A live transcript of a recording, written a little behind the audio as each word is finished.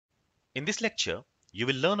In this lecture, you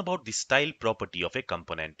will learn about the style property of a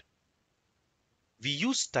component. We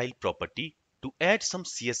use style property to add some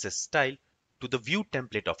CSS style to the view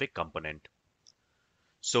template of a component.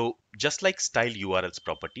 So just like StyleUrls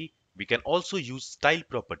property, we can also use style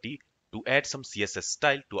property to add some CSS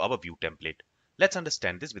style to our view template. Let's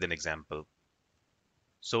understand this with an example.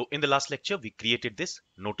 So in the last lecture, we created this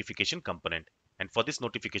notification component. And for this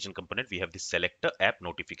notification component, we have this selector app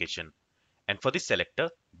notification. And for this selector,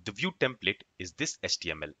 the view template is this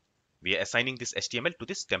HTML. We are assigning this HTML to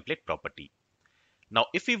this template property. Now,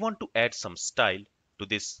 if we want to add some style to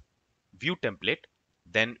this view template,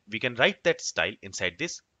 then we can write that style inside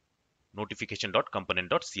this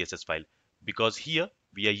notification.component.css file, because here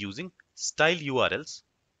we are using StyleUrls,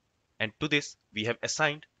 and to this we have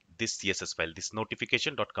assigned this CSS file, this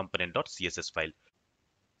notification.component.css file.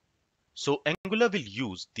 So Angular will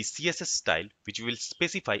use the CSS style which we will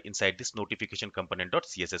specify inside this notification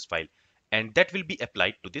component.css file, and that will be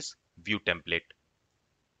applied to this view template.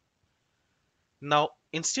 Now,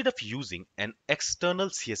 instead of using an external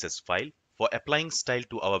CSS file for applying style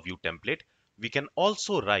to our view template, we can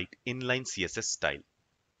also write inline CSS style.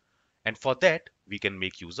 And for that, we can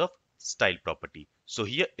make use of style property. So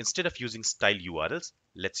here, instead of using StyleUrls,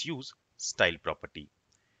 let's use style property.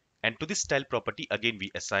 And to this style property, again, we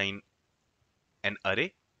assign an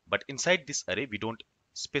array, but inside this array, we don't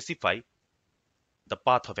specify the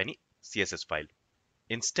path of any CSS file.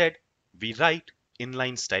 Instead, we write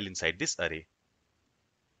inline style inside this array.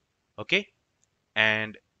 Okay,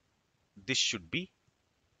 and this should be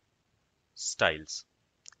styles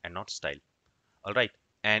and not style. All right,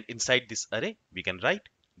 and inside this array, we can write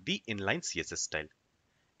the inline CSS style.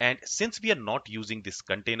 And since we are not using this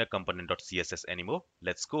container component.css anymore,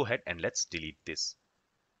 let's go ahead and let's delete this.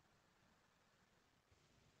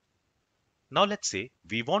 Now let's say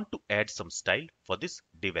we want to add some style for this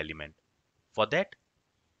div element. For that,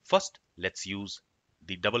 first let's use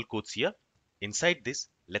the double quotes here. Inside this,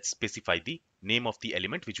 let's specify the name of the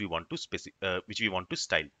element which we want to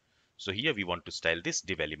style. So here we want to style this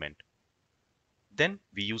div element. Then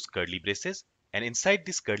we use curly braces, and inside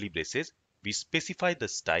this curly braces, we specify the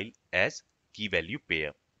style as key value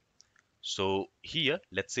pair. So here,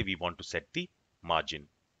 let's say we want to set the margin,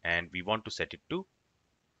 and we want to set it to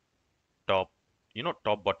top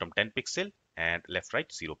bottom 10 pixel and left right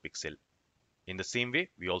 0 pixel. In the same way,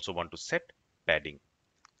 we also want to set padding,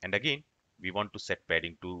 and again we want to set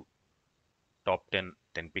padding to top 10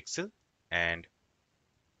 pixel and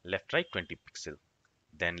left right 20 pixel.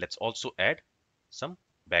 Then let's also add some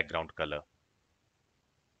background color,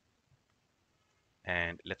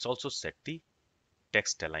 and let's also set the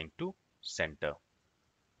text align to center.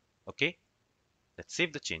 Okay, let's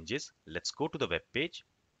save the changes. Let's go to the web page,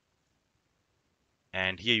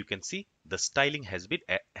 and here you can see the styling has been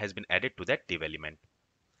added to that div element.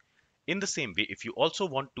 In the same way, if you also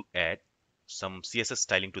want to add some CSS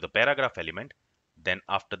styling to the paragraph element, then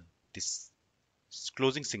after this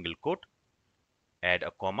closing single quote, add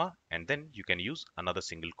a comma, and then you can use another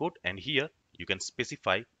single quote, and here you can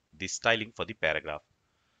specify the styling for the paragraph.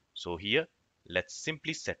 So here, let's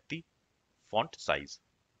simply set the font size,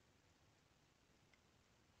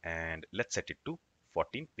 and let's set it to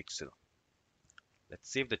 14 pixel. Let's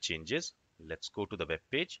save the changes. Let's go to the web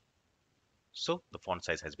page. So the font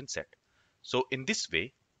size has been set. So in this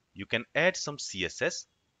way, you can add some CSS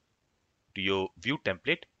to your view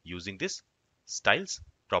template using this styles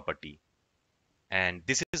property. And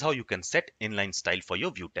this is how you can set inline style for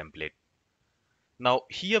your view template. Now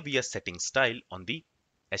here we are setting style on the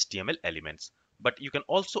HTML elements, but you can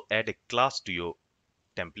also add a class to your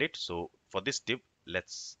template. So for this div,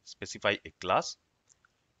 let's specify a class.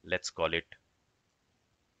 Let's call it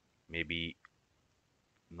maybe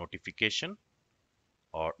notification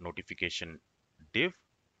or notification div.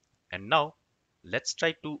 And now let's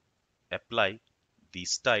try to apply the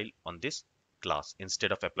style on this class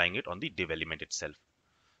instead of applying it on the div element itself.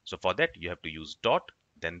 So for that, you have to use dot,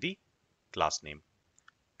 then the class name.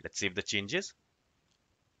 Let's save the changes.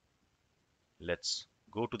 Let's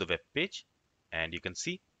go to the web page, and you can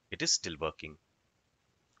see it is still working.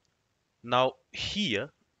 Now here,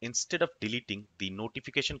 instead of deleting the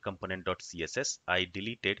notification component.css, I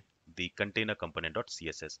deleted the container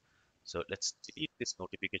component.css. So let's delete this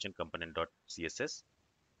notification component.css,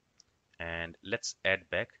 and let's add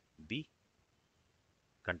back the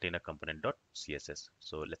container component.css.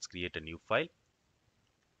 So let's create a new file,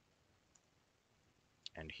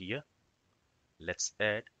 and here let's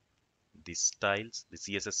add the styles, the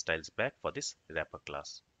CSS styles back for this wrapper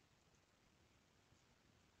class.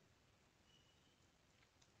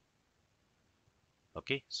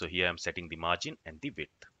 Okay, so here I'm setting the margin and the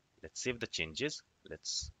width. Let's save the changes.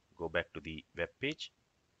 Let's go back to the web page,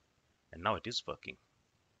 and now it is working.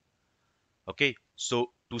 Okay,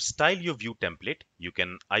 so to style your view template, you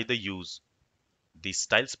can either use the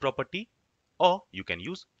styles property or you can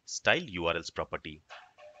use StyleUrls property.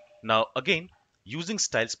 Now again, using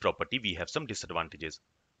styles property, we have some disadvantages.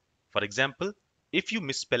 For example, if you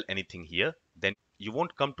misspell anything here, then you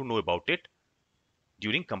won't come to know about it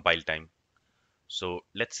during compile time. So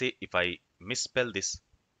let's say if I misspell this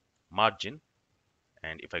margin,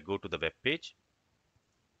 and if I go to the web page,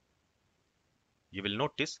 you will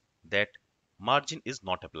notice that margin is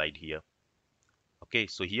not applied here. Okay,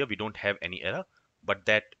 so here we don't have any error, but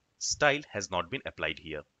that style has not been applied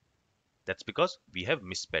here. That's because we have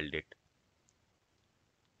misspelled it.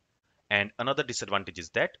 And another disadvantage is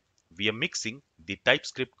that we are mixing the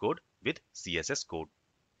TypeScript code with CSS code.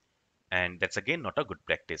 And that's again not a good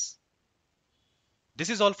practice. This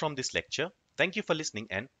is all from this lecture. Thank you for listening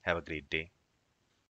and have a great day.